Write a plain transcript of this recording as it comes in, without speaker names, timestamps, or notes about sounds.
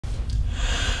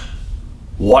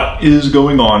What is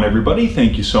going on, everybody?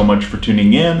 Thank you so much for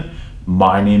tuning in.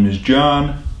 My name is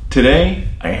John. Today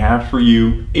I have for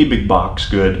you a big box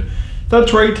good.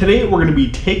 That's right, today we're going to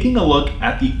be taking a look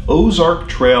at the Ozark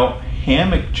Trail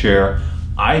hammock chair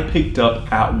I picked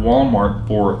up at Walmart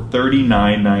for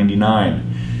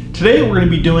 $39.99. Today we're going to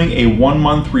be doing a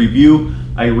 1-month review.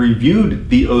 I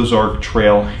reviewed the Ozark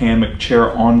Trail hammock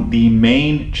chair on the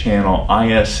main channel,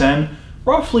 ISN,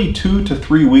 roughly 2 to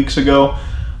 3 weeks ago.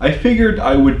 I figured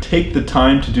I would take the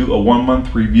time to do a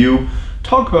 1-month review,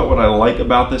 talk about what I like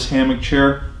about this hammock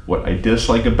chair, what I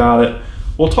dislike about it.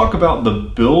 We'll talk about the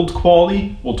build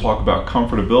quality, we'll talk about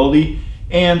comfortability,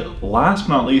 and last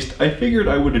but not least, I figured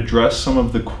I would address some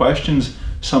of the questions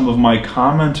some of my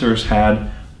commenters had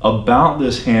about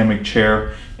this hammock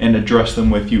chair and address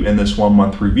them with you in this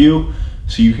 1-month review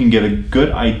so you can get a good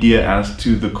idea as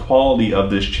to the quality of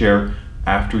this chair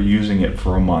after using it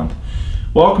for a month.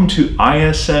 Welcome to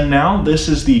ISN Now. This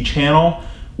is the channel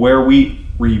where we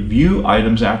review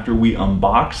items after we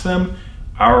unbox them.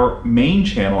 Our main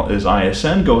channel is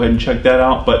ISN. Go ahead and check that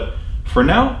out. But for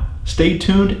now, stay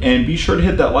tuned and be sure to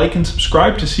hit that like and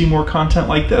subscribe to see more content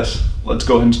like this. Let's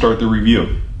go ahead and start the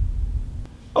review.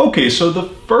 Okay, so the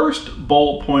first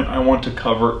bullet point I want to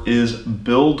cover is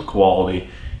build quality.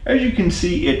 As you can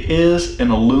see, it is an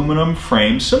aluminum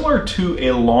frame, similar to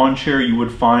a lawn chair you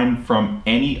would find from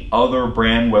any other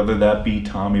brand, whether that be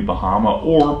Tommy Bahama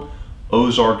or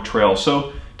Ozark Trail.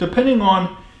 So depending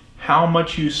on how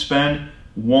much you spend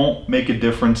won't make a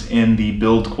difference in the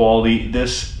build quality.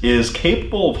 This is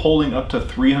capable of holding up to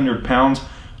 300 pounds.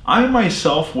 I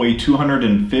myself weigh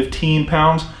 215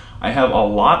 pounds. I have a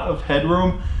lot of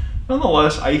headroom.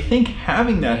 Nonetheless, I think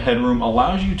having that headroom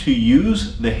allows you to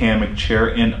use the hammock chair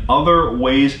in other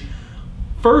ways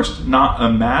first not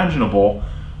imaginable.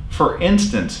 For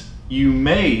instance, you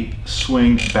may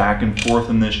swing back and forth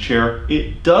in this chair.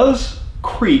 It does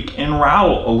creak and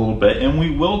rattle a little bit, and we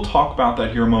will talk about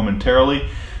that here momentarily,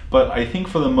 but I think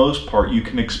for the most part you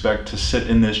can expect to sit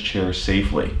in this chair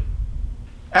safely.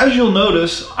 As you'll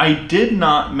notice, I did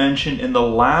not mention in the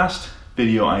last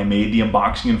video I made, the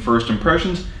unboxing and first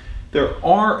impressions, there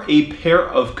are a pair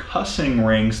of cussing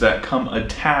rings that come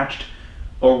attached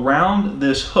around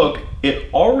this hook.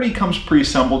 It already comes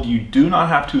pre-assembled. You do not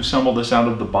have to assemble this out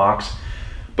of the box,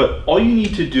 but all you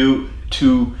need to do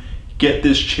to get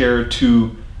this chair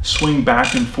to swing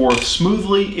back and forth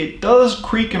smoothly, it does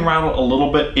creak and rattle a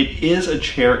little bit. It is a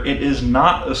chair, it is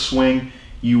not a swing.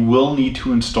 You will need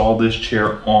to install this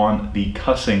chair on the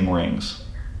cussing rings.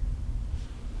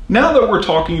 Now that we're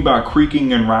talking about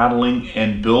creaking and rattling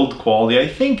and build quality, I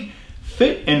think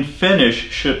fit and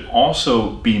finish should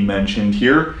also be mentioned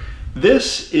here.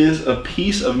 This is a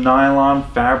piece of nylon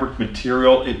fabric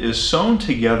material. It is sewn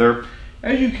together.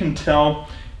 As you can tell,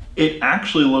 it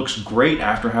actually looks great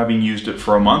after having used it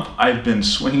for a month. I've been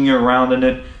swinging around in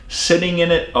it, sitting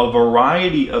in it a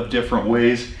variety of different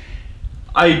ways.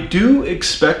 I do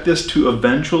expect this to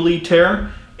eventually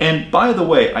tear. And by the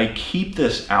way, I keep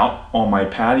this out on my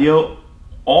patio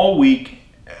all week,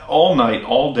 all night,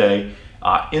 all day,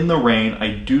 in the rain.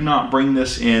 I do not bring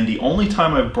this in. The only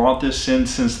time I've brought this in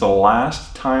since the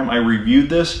last time I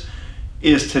reviewed this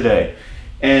is today.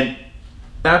 And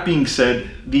that being said,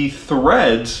 the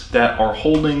threads that are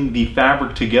holding the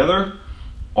fabric together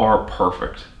are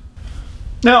perfect.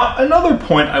 Now, another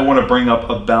point I want to bring up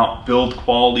about build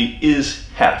quality is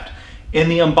heft. In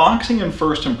the unboxing and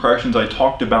first impressions, I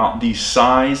talked about the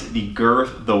size, the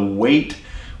girth, the weight.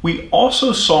 We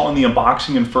also saw in the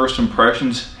unboxing and first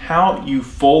impressions how you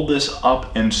fold this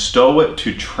up and stow it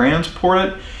to transport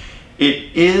it.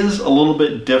 It is a little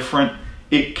bit different.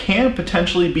 It can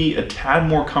potentially be a tad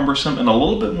more cumbersome and a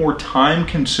little bit more time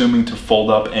consuming to fold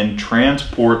up and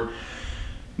transport.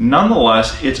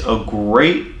 Nonetheless, it's a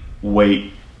great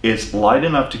weight. It's light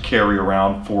enough to carry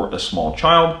around for a small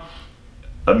child,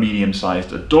 a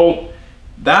medium-sized adult.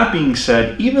 That being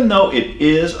said, even though it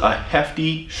is a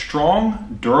hefty,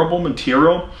 strong, durable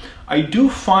material, I do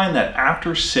find that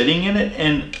after sitting in it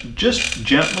and just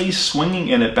gently swinging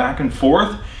in it back and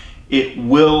forth, it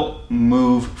will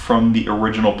move from the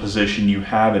original position you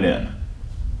have it in.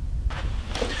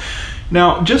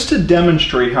 Now, just to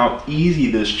demonstrate how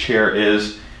easy this chair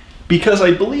is, because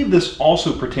I believe this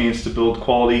also pertains to build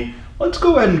quality, let's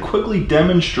go ahead and quickly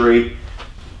demonstrate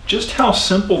just how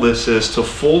simple this is to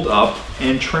fold up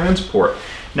and transport.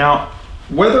 Now,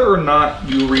 whether or not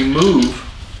you remove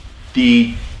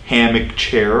the hammock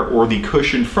chair or the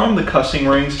cushion from the cussing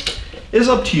rings is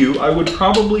up to you. I would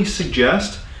probably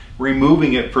suggest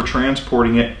removing it for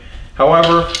transporting it.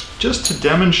 However, just to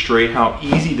demonstrate how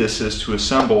easy this is to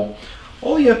assemble,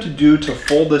 all you have to do to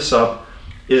fold this up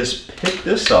is pick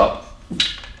this up,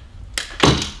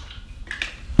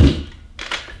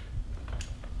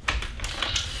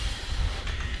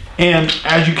 and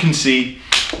as you can see,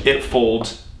 it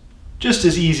folds just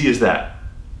as easy as that.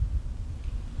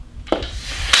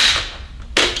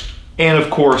 And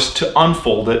of course, to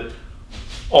unfold it,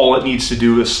 all it needs to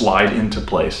do is slide into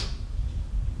place.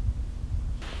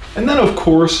 And then of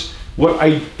course, what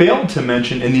I failed to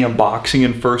mention in the unboxing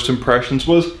and first impressions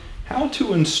was how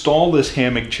to install this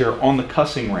hammock chair on the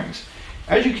cussing rings.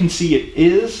 As you can see, it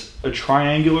is a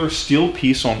triangular steel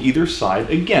piece on either side,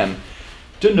 again,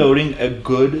 denoting a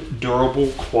good,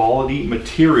 durable, quality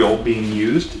material being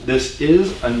used. This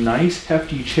is a nice,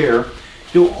 hefty chair.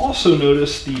 You'll also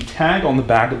notice the tag on the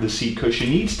back of the seat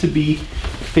cushion needs to be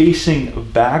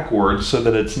facing backwards so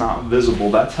that it's not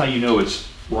visible. That's how you know it's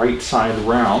right side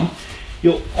round.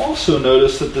 You'll also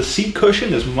notice that the seat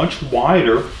cushion is much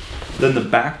wider than the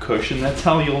back cushion. That's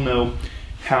how you'll know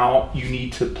how you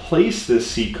need to place this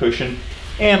seat cushion.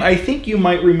 And I think you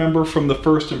might remember from the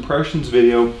first impressions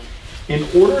video, in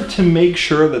order to make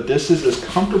sure that this is as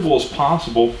comfortable as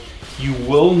possible, you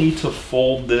will need to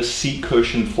fold this seat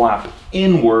cushion flap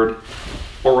inward,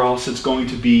 or else it's going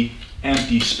to be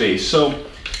empty space. So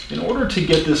in order to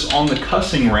get this on the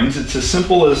cussing rings, it's as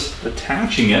simple as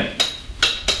attaching it,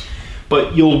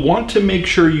 but you'll want to make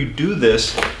sure you do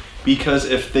this because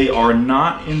if they are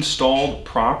not installed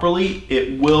properly,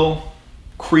 it will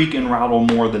creak and rattle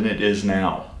more than it is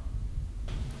now.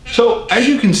 So as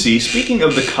you can see, speaking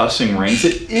of the cussing rings,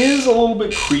 it is a little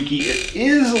bit creaky, it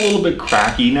is a little bit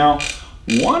cracky. Now,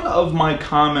 one of my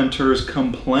commenters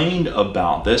complained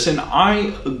about this, and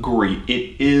I agree,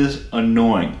 it is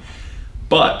annoying.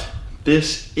 But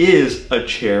this is a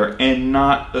chair and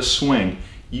not a swing.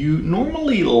 You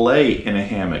normally lay in a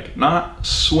hammock, not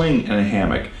swing in a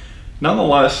hammock.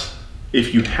 Nonetheless,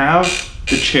 if you have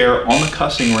the chair on the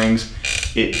cussing rings,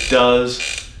 it does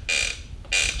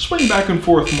swing back and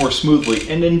forth more smoothly.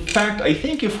 And in fact, I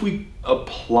think if we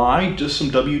apply just some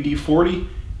WD-40,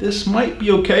 this might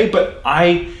be okay, but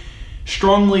I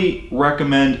strongly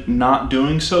recommend not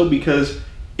doing so because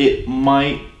it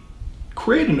might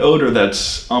create an odor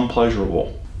that's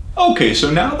unpleasurable. Okay,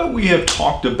 so now that we have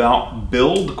talked about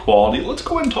build quality, let's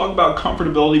go ahead and talk about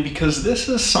comfortability, because this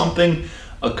is something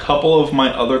a couple of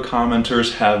my other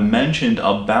commenters have mentioned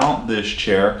about this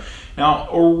chair. Now,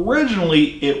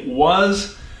 originally it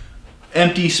was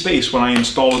empty space when I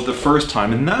installed it the first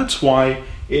time, and that's why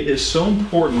it is so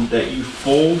important that you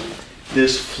fold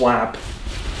this flap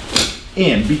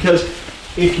in, because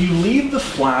if you leave the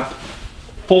flap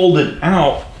folded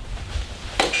out,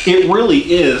 it really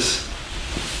is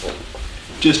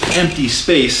just empty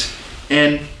space.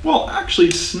 And well, actually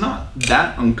it's not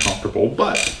that uncomfortable,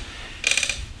 but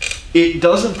it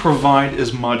doesn't provide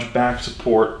as much back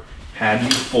support had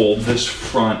you fold this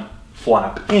front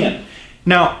flap in.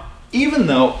 Now, even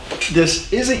though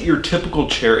this isn't your typical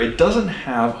chair, it doesn't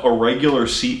have a regular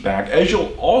seat back. As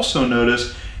you'll also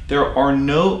notice, there are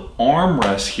no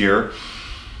armrests here.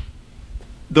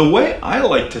 The way I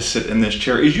like to sit in this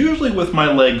chair is usually with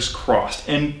my legs crossed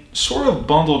and sort of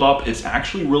bundled up. It's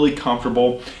actually really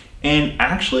comfortable and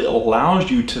actually allows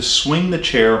you to swing the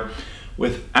chair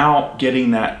without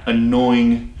getting that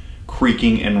annoying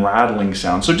creaking and rattling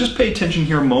sound. So just pay attention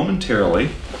here momentarily.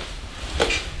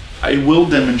 I will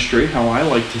demonstrate how I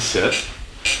like to sit.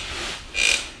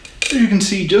 As you can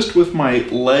see, just with my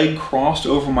leg crossed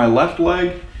over my left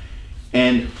leg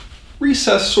and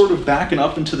recessed sort of backing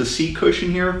up into the seat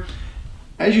cushion here,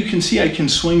 as you can see, I can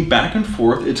swing back and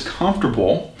forth. It's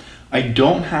comfortable. I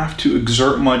don't have to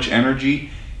exert much energy,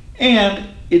 and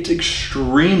it's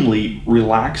extremely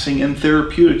relaxing and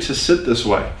therapeutic to sit this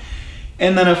way.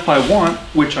 And then if I want,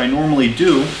 which I normally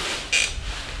do,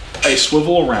 I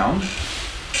swivel around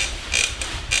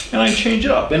and I change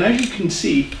it up. And as you can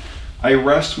see, I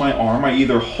rest my arm. I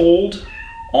either hold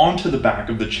onto the back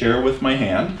of the chair with my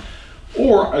hand,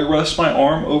 or I rest my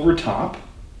arm over top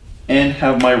and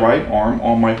have my right arm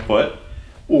on my foot,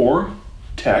 or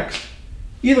text.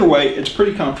 Either way, it's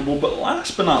pretty comfortable. But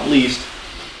last but not least,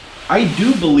 I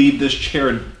do believe this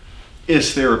chair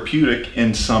is therapeutic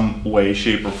in some way,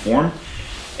 shape, or form.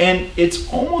 And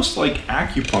it's almost like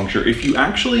acupuncture. If you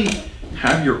actually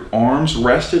have your arms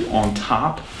rested on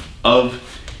top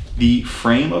of the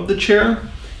frame of the chair,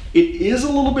 it is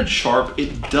a little bit sharp.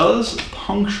 It does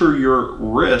puncture your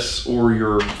wrists or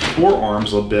your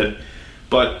forearms a bit,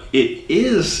 but it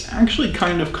is actually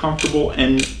kind of comfortable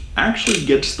and actually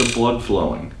gets the blood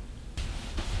flowing.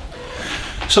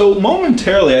 So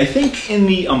momentarily, I think in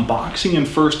the unboxing and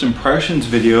first impressions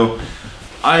video,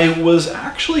 I was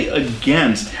actually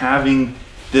against having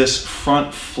this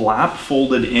front flap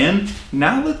folded in.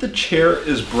 Now that the chair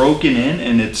is broken in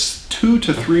and it's 2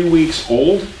 to 3 weeks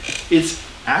old, it's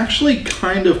actually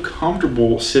kind of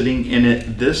comfortable sitting in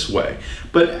it this way.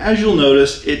 But as you'll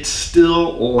notice, it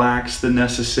still lacks the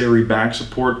necessary back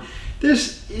support.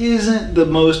 This isn't the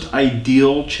most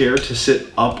ideal chair to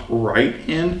sit upright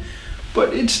in,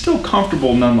 but it's still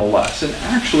comfortable nonetheless. And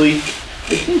actually,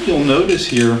 I think you'll notice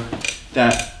here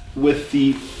that with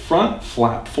the front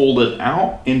flap folded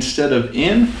out instead of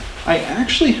in, I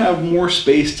actually have more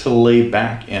space to lay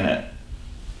back in it.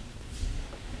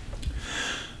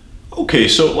 Okay,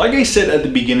 so like I said at the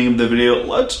beginning of the video,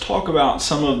 let's talk about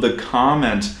some of the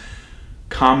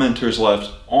commenters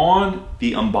left on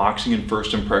the unboxing and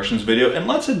first impressions video, and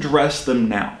let's address them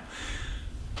now.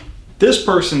 This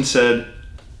person said,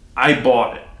 I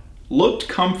bought it. Looked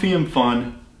comfy and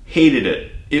fun, hated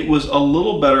it. It was a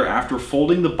little better after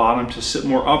folding the bottom to sit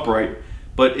more upright,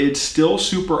 but it's still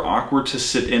super awkward to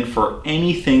sit in for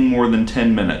anything more than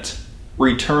 10 minutes.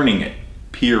 Returning it,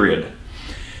 period.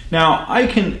 Now, I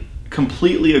can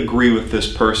completely agree with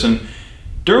this person.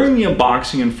 During the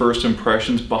unboxing and first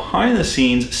impressions, behind the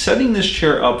scenes, setting this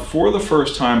chair up for the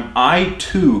first time, I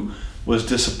too was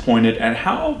disappointed at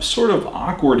how sort of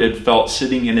awkward it felt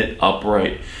sitting in it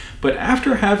upright. But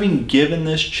after having given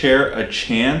this chair a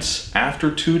chance after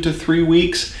 2 to 3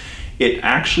 weeks, it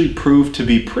actually proved to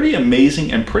be pretty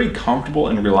amazing and pretty comfortable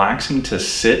and relaxing to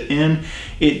sit in.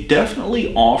 It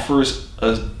definitely offers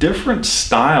a different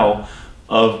style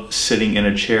of sitting in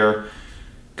a chair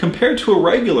compared to a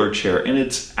regular chair, and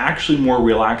it's actually more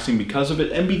relaxing because of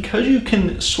it. And because you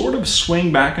can sort of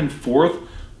swing back and forth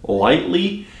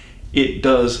lightly, it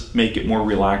does make it more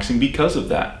relaxing because of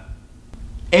that.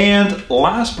 And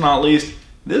last but not least,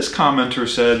 this commenter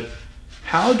said,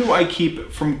 how do I keep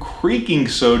it from creaking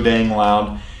so dang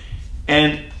loud?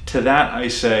 And to that I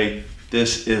say,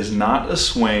 this is not a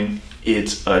swing,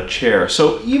 it's a chair.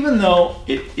 So even though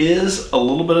it is a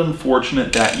little bit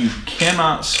unfortunate that you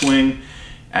cannot swing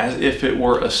as if it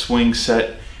were a swing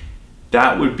set,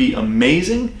 that would be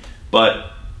amazing. But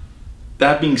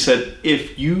that being said,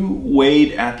 if you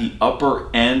weighed at the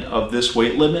upper end of this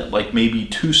weight limit, like maybe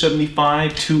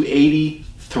 275, 280,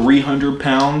 300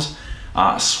 pounds,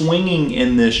 swinging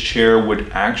in this chair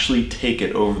would actually take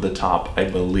it over the top, I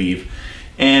believe,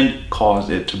 and cause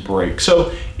it to break.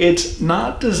 So it's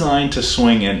not designed to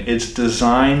swing in, it's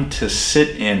designed to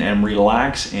sit in and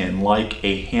relax in like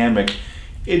a hammock.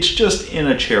 It's just in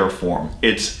a chair form.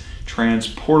 It's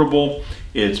transportable,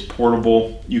 it's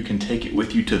portable, you can take it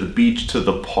with you to the beach, to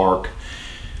the park,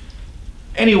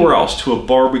 anywhere else, to a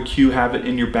barbecue, have it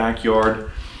in your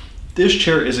backyard. This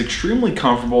chair is extremely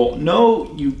comfortable.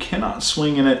 No, you cannot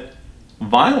swing in it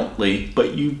violently,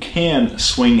 but you can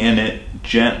swing in it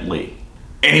gently.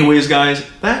 Anyways, guys,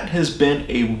 that has been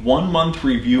a 1-month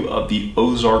review of the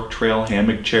Ozark Trail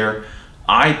Hammock Chair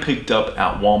I picked up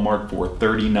at Walmart for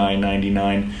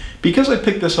 $39.99. Because I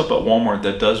picked this up at Walmart,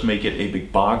 that does make it a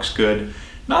big box good.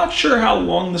 Not sure how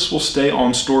long this will stay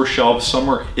on store shelves.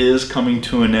 Summer is coming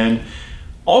to an end.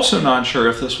 Also not sure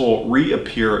if this will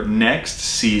reappear next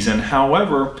season.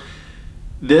 However,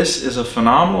 this is a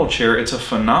phenomenal chair. It's a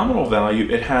phenomenal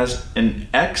value. It has an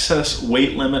excess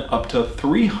weight limit up to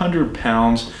 300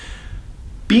 pounds.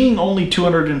 Being only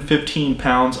 215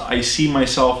 pounds, I see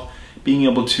myself being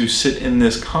able to sit in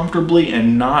this comfortably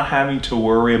and not having to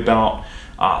worry about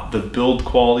the build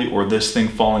quality or this thing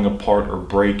falling apart or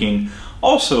breaking.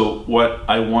 Also, what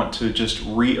I want to just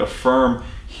reaffirm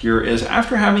here is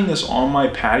after having this on my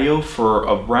patio for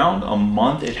around a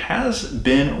month, it has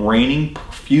been raining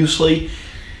profusely.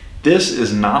 This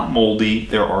is not moldy.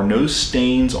 There are no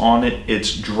stains on it.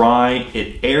 It's dry.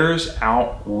 It airs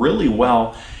out really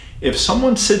well. If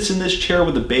someone sits in this chair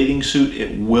with a bathing suit,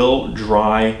 it will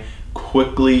dry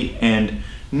quickly and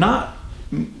not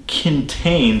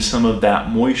contain some of that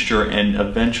moisture and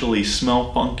eventually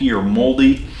smell funky or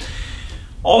moldy.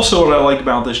 Also, what I like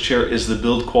about this chair is the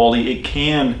build quality. It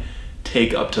can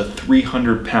take up to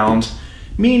 300 pounds,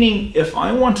 meaning if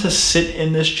I want to sit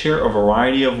in this chair a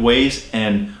variety of ways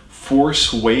and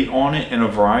force weight on it in a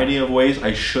variety of ways,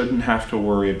 I shouldn't have to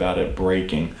worry about it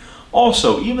breaking.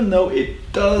 Also, even though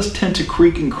it does tend to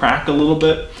creak and crack a little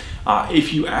bit,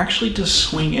 if you actually just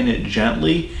swing in it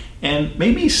gently and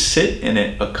maybe sit in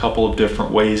it a couple of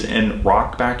different ways and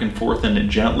rock back and forth in it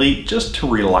gently just to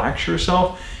relax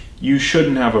yourself, you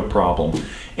shouldn't have a problem.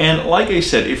 And like I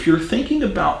said, if you're thinking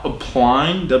about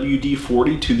applying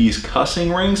WD-40 to these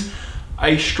cussing rings,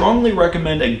 I strongly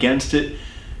recommend against it.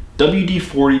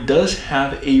 WD-40 does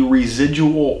have a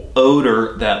residual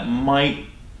odor that might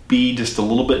be just a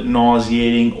little bit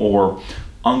nauseating or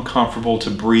uncomfortable to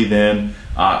breathe in,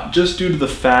 just due to the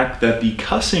fact that the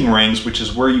cussing rings, which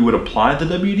is where you would apply the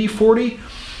WD-40,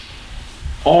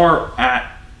 are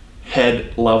at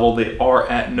head level, they are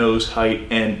at nose height,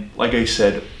 and like I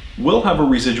said, will have a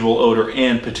residual odor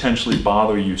and potentially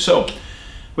bother you. So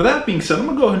with that being said, I'm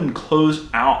gonna go ahead and close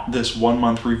out this 1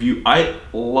 month review. I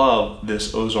love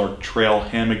this Ozark Trail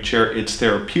hammock chair. It's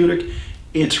therapeutic,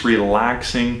 it's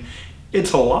relaxing,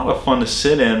 it's a lot of fun to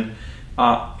sit in,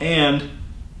 and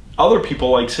other people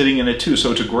like sitting in it too,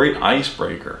 so it's a great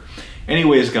icebreaker.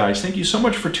 Anyways guys, thank you so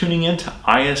much for tuning in to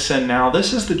ISN Now.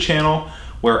 This is the channel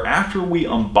where after we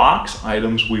unbox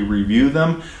items, we review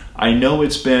them. I know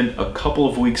it's been a couple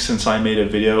of weeks since I made a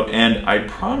video, and I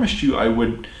promised you I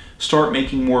would start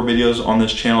making more videos on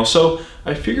this channel, so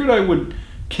I figured I would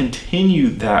continue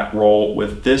that role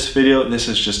with this video. This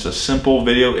is just a simple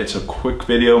video, it's a quick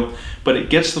video, but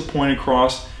it gets the point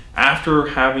across. After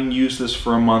having used this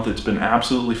for a month, it's been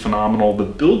absolutely phenomenal. The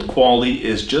build quality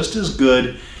is just as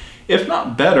good, if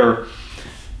not better,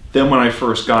 than when I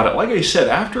first got it. Like I said,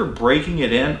 after breaking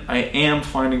it in, I am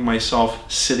finding myself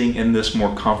sitting in this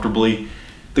more comfortably.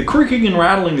 The creaking and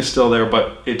rattling is still there,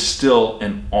 but it's still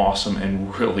an awesome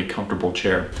and really comfortable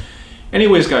chair.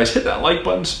 Anyways guys, hit that like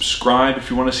button, subscribe if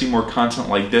you want to see more content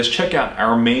like this. Check out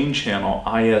our main channel,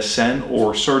 ISN,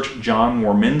 or search John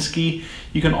Warminski.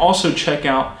 You can also check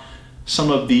out some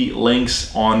of the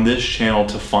links on this channel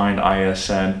to find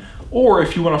ISN, or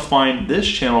if you want to find this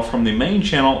channel from the main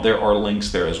channel, there are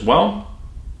links there as well.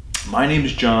 My name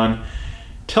is John.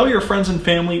 Tell your friends and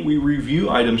family we review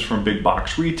items from big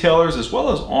box retailers as well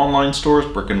as online stores,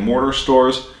 brick and mortar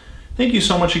stores. Thank you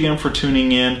so much again for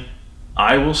tuning in.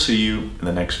 I will see you in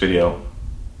the next video.